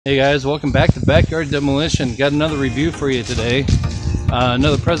Hey guys, welcome back to Backyard Demolition. Got another review for you today.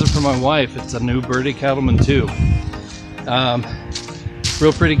 Another present for my wife. It's an Uberti Cattleman 2.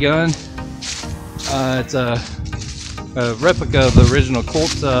 Real pretty gun. It's a replica of the original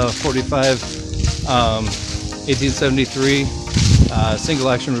Colt 45 1873 single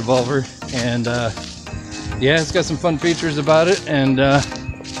action revolver, and yeah, it's got some fun features about it, and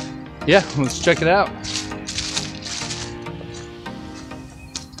yeah, let's check it out.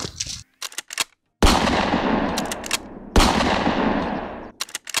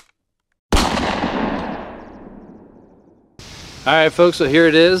 Alright folks, so here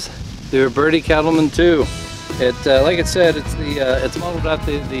it is, the Uberti Cattleman 2. It, like I said, it's modeled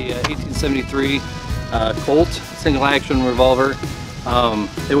after the 1873 Colt single action revolver.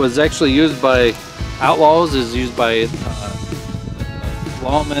 It was actually used by outlaws, is used by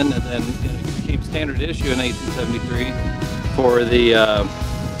lawmen, and then it became standard issue in 1873 for the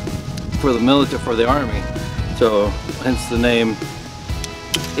military, for the army. So hence the name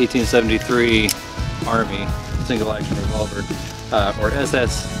 1873 Army single action revolver, or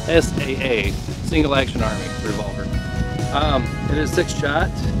SAA, single action army revolver. It is 6-shot.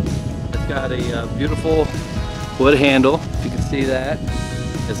 It's got a beautiful wood handle, if you can see that.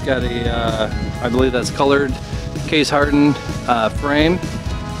 It's got a, I believe that's colored, case hardened frame.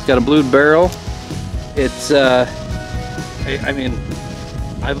 It's got a blued barrel. It's, I mean,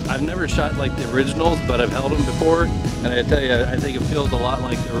 I've never shot like the originals, but I've held them before, and I tell you, I think it feels a lot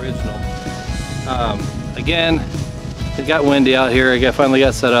like the original. Again, it got windy out here. I finally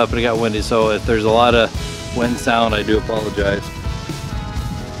got set up and it got windy, so if there's a lot of wind sound, I do apologize.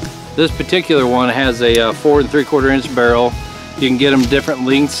 This particular one has a 4 3/4 inch barrel. You can get them different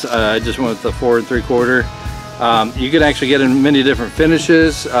lengths. I just went with the 4 3/4. You can actually get in many different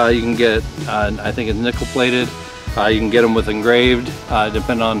finishes. You can get, I think it's nickel plated. You can get them with engraved,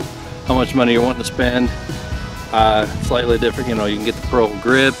 depending on how much money you're wanting to spend. Slightly different, you know, you can get the pearl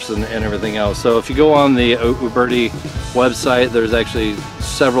grips and everything else. So if you go on the Uberti website, there's actually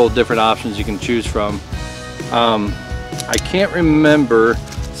several different options you can choose from. I can't remember,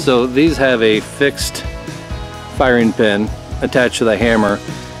 so these have a fixed firing pin attached to the hammer.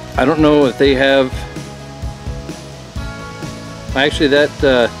 I don't know if they have, actually that,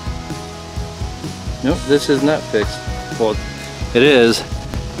 nope, this is not fixed. Well, it is,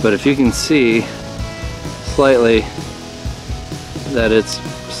 but if you can see slightly that it's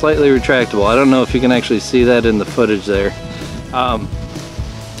slightly retractable. I don't know if you can actually see that in the footage there. The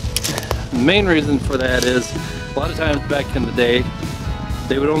main reason for that is a lot of times back in the day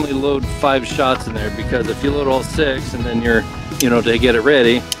they would only load 5 shots in there, because if you load all 6 and then you're, you know, to get it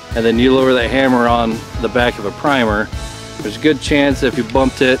ready, and then you lower that hammer on the back of a primer, there's a good chance if you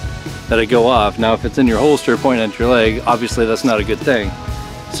bumped it that it'd go off. Now if it's in your holster pointing at your leg, obviously that's not a good thing.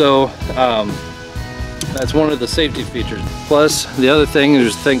 So that's one of the safety features. Plus, the other thing,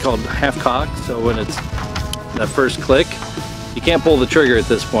 there's a thing called half cock. So when it's that first click, you can't pull the trigger at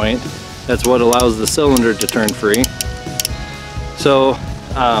this point. That's what allows the cylinder to turn free. So,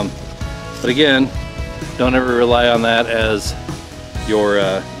 but again, don't ever rely on that as your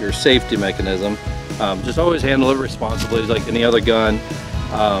safety mechanism. Just always handle it responsibly, like any other gun.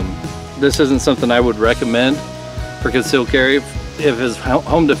 This isn't something I would recommend for concealed carry. If it's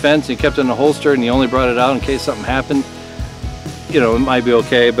home defense, you kept it in a holster and you only brought it out in case something happened, you know, it might be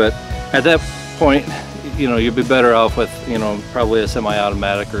okay, but at that point, you know, you'd be better off with, you know, probably a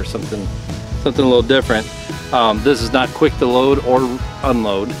semi-automatic or something a little different. This is not quick to load or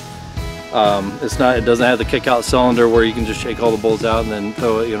unload. It's not, it doesn't have the kick out cylinder where you can just shake all the bolts out and then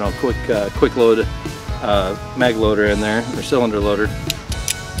throw, you know, quick load mag loader in there, or cylinder loader.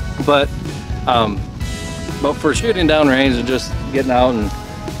 But for shooting downrange and just getting out and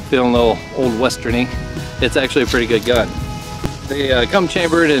feeling a little old westerny, it's actually a pretty good gun. They come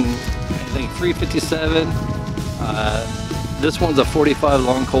chambered in, I think, 357. This one's a 45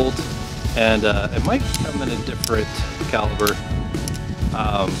 long Colt, and it might come in a different caliber.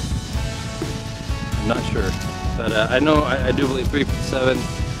 I'm not sure, but I know I do believe 357,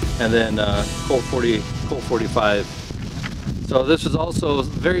 and then Colt 45. So this is also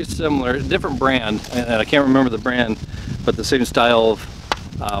very similar, different brand, and I can't remember the brand, but the same style of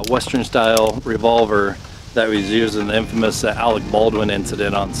Western style revolver that was used in the infamous Alec Baldwin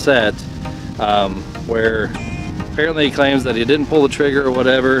incident on set, where apparently he claims that he didn't pull the trigger or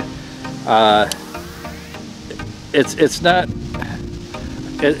whatever. It's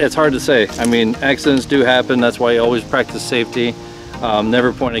hard to say. I mean, accidents do happen. That's why you always practice safety.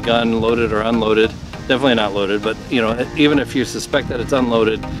 Never point a gun loaded or unloaded. Definitely not loaded, but you know, even if you suspect that it's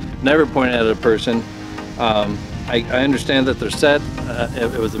unloaded, never point it at a person. I understand that they're set.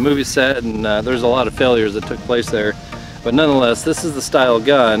 It was a movie set, and there's a lot of failures that took place there. But nonetheless, this is the style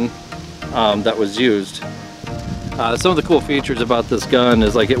gun that was used. Some of the cool features about this gun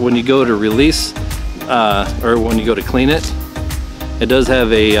is like when you go to release or when you go to clean it, it does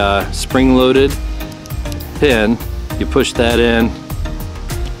have a spring-loaded pin. You push that in,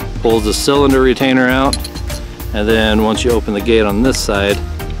 pulls the cylinder retainer out, and then once you open the gate on this side,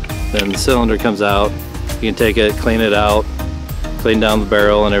 then the cylinder comes out. You can take it, clean it out, clean down the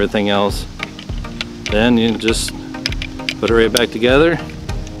barrel and everything else. Then you just put it right back together.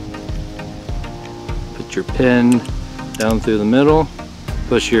 Put your pin down through the middle,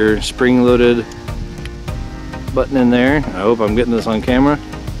 push your spring-loaded button in there. I hope I'm getting this on camera.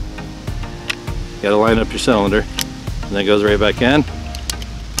 You gotta line up your cylinder, and then it goes right back in,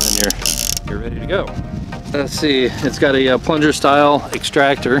 and you're ready to go. Let's see, it's got a plunger style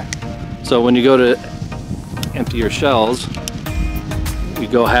extractor, so when you go to empty your shells, you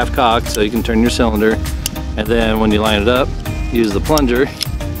go half cocked so you can turn your cylinder, and then when you line it up, use the plunger,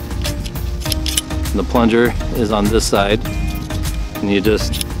 and the plunger is on this side, and you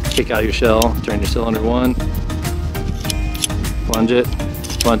just kick out your shell, turn your cylinder one, plunge it,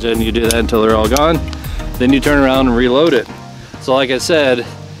 and you do that until they're all gone. Then you turn around and reload it. So like I said,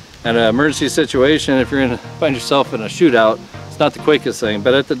 in an emergency situation, if you're gonna find yourself in a shootout, it's not the quickest thing,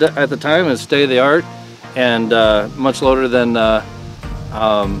 but at the time it's state of the art, and much lower than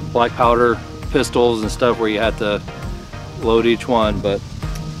black powder pistols and stuff where you had to load each one, but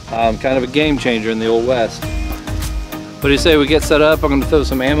kind of a game changer in the old West. What do you say we get set up? I'm going to throw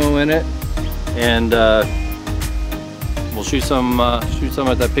some ammo in it, and we'll shoot some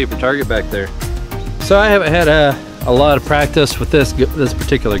at that paper target back there. So I haven't had a lot of practice with this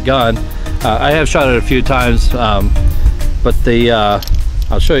particular gun. I have shot it a few times, but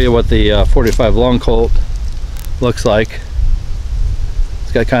I'll show you what the 45 long Colt looks like.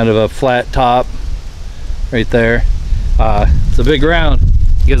 It's got kind of a flat top right there. It's a big round,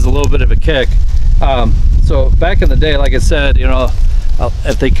 it gives a little bit of a kick. So back in the day, like I said, you know,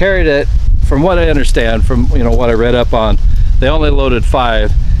 if they carried it, from what I understand, from what I read up on, they only loaded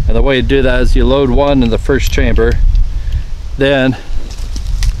 5, and the way you do that is you load 1 in the first chamber. Then,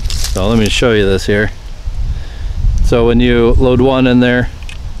 so let me show you this here. So when you load 1 in there,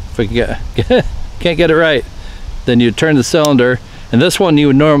 if we can can't get it right, then you turn the cylinder, and this one you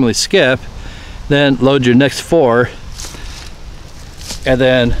would normally skip, then load your next 4, and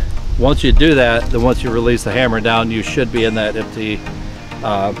then once you do that, then once you release the hammer down, you should be in that empty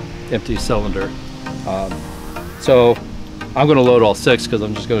cylinder. So I'm going to load all 6 because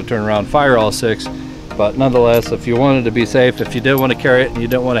I'm just going to turn around and fire all 6. But nonetheless, if you wanted to be safe, if you did want to carry it and you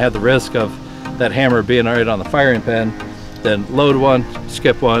didn't want to have the risk of that hammer being right on the firing pin, then load 1,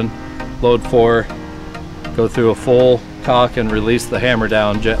 skip 1, load 4, go through a full cock and release the hammer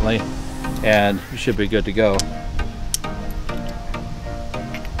down gently, and you should be good to go.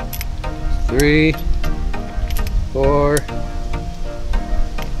 3, 4,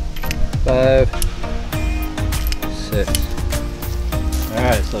 5, 6.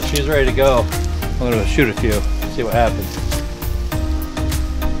 Alright, so she's ready to go. I'm going to shoot a few, see what happens.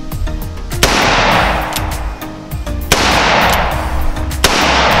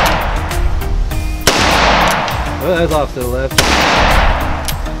 Oh, that's off to the left.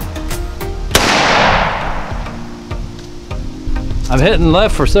 I'm hitting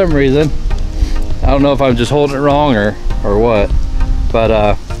left for some reason. I don't know if I'm just holding it wrong or what, but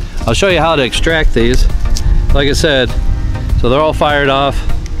I'll show you how to extract these. Like I said, so they're all fired off.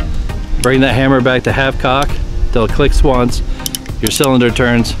 Bring that hammer back to half cock till it clicks once, your cylinder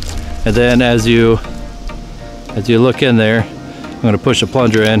turns, and then as you look in there, I'm going to push a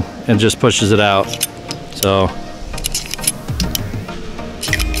plunger in and just pushes it out. So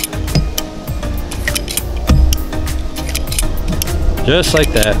just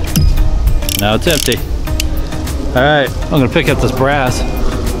like that. Now it's empty. Alright, I'm going to pick up this brass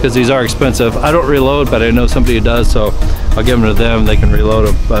because these are expensive. I don't reload, but I know somebody who does, so I'll give them to them. They can reload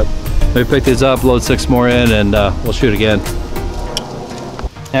them. But let me pick these up, load 6 more in, and we'll shoot again.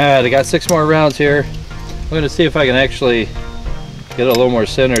 Alright, I got 6 more rounds here. I'm going to see if I can actually get it a little more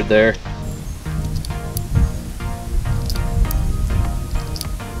centered there.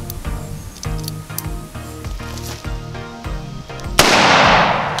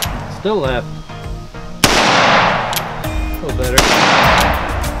 Still left. A little better.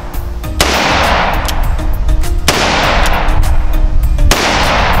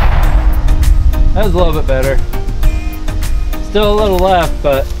 That was a little bit better. Still a little left,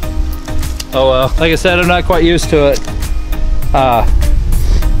 but oh well. Like I said, I'm not quite used to it.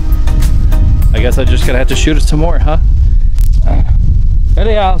 I guess I'm just gonna have to shoot it some more, huh?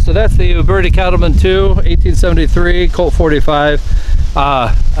 Anyhow, so that's the Uberti Cattleman 2, 1873 Colt 45.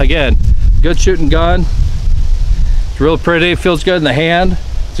 Again, good shooting gun. It's real pretty, feels good in the hand.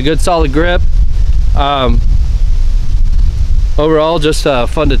 It's a good solid grip. Overall, just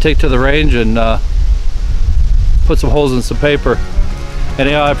fun to take to the range and put some holes in some paper.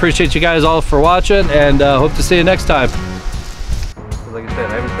 Anyhow, I appreciate you guys all for watching, and hope to see you next time. Like I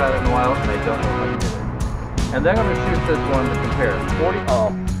said, I haven't shot it in a while, and I don't know if I can do it. And then I'm going to shoot this one to compare. 40.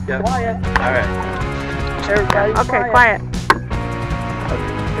 Oh, yeah. Quiet. All right. Everybody, okay, quiet.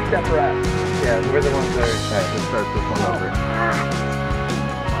 Except for us. Yeah, we're the ones that are. All right, let's start this one over.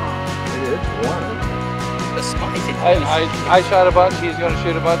 It is warm. I shot a bunch. He's going to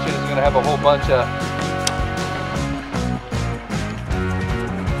shoot a bunch, and he's going to have a whole bunch of.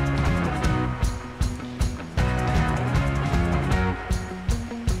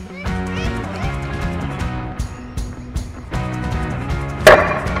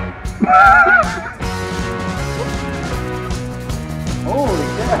 Holy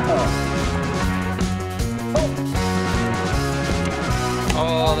cow!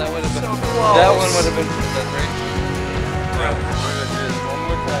 Oh, that would have been so close. That one would have been great. One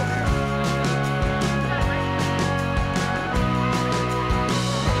more time.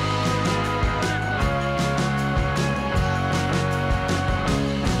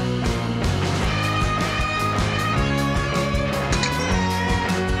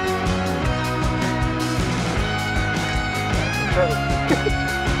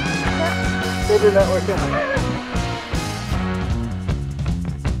 They did not work out.